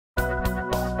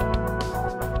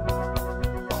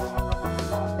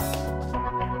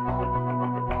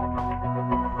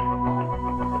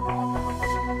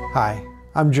Hi,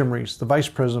 I'm Jim Reese, the Vice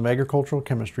President of Agricultural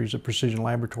Chemistries at Precision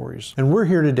Laboratories, and we're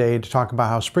here today to talk about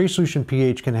how spray solution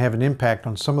pH can have an impact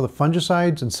on some of the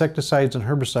fungicides, insecticides, and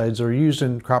herbicides that are used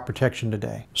in crop protection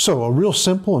today. So a real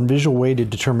simple and visual way to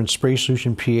determine spray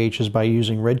solution pH is by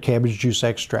using red cabbage juice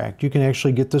extract. You can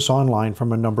actually get this online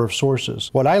from a number of sources.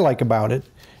 What I like about it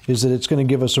is that it's going to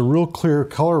give us a real clear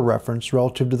color reference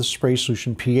relative to the spray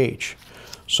solution pH.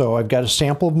 So I've got a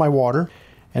sample of my water,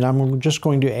 and I'm just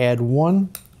going to add one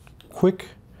quick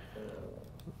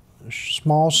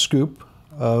small scoop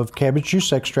of cabbage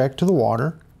juice extract to the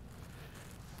water.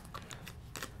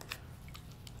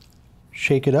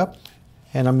 Shake it up,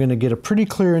 and I'm going to get a pretty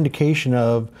clear indication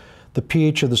of the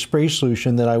pH of the spray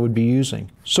solution that I would be using.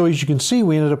 So as you can see,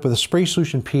 we ended up with a spray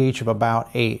solution pH of about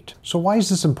 8. So why is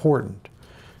this important?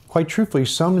 Quite truthfully,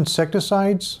 some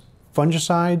insecticides,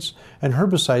 fungicides, and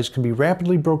herbicides can be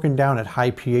rapidly broken down at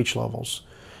high pH levels.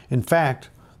 In fact,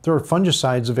 there are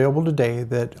fungicides available today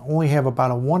that only have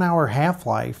about a 1-hour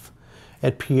half-life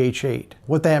at pH 8.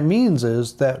 What that means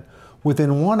is that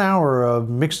within 1 hour of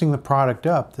mixing the product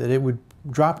up, that it would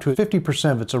drop to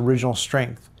 50% of its original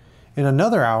strength. In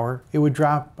another hour, it would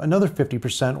drop another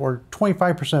 50% or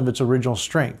 25% of its original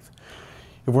strength.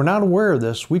 If we're not aware of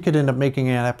this, we could end up making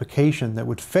an application that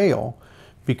would fail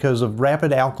because of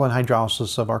rapid alkaline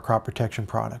hydrolysis of our crop protection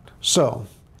product. So,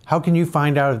 how can you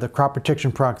find out if the crop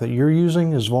protection product that you're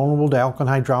using is vulnerable to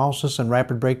alkaline hydrolysis and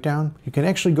rapid breakdown? You can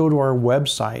actually go to our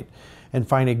website and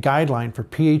find a guideline for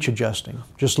pH adjusting.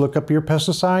 Just look up your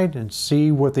pesticide and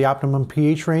see what the optimum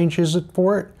pH range is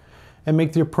for it and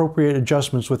make the appropriate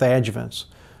adjustments with adjuvants.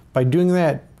 By doing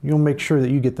that, you'll make sure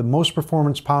that you get the most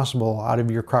performance possible out of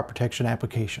your crop protection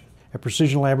application. At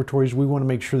Precision Laboratories, we want to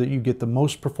make sure that you get the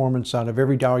most performance out of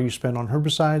every dollar you spend on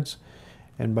herbicides,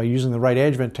 and by using the right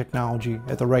adjuvant technology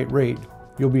at the right rate,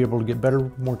 you'll be able to get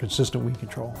better, more consistent weed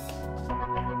control.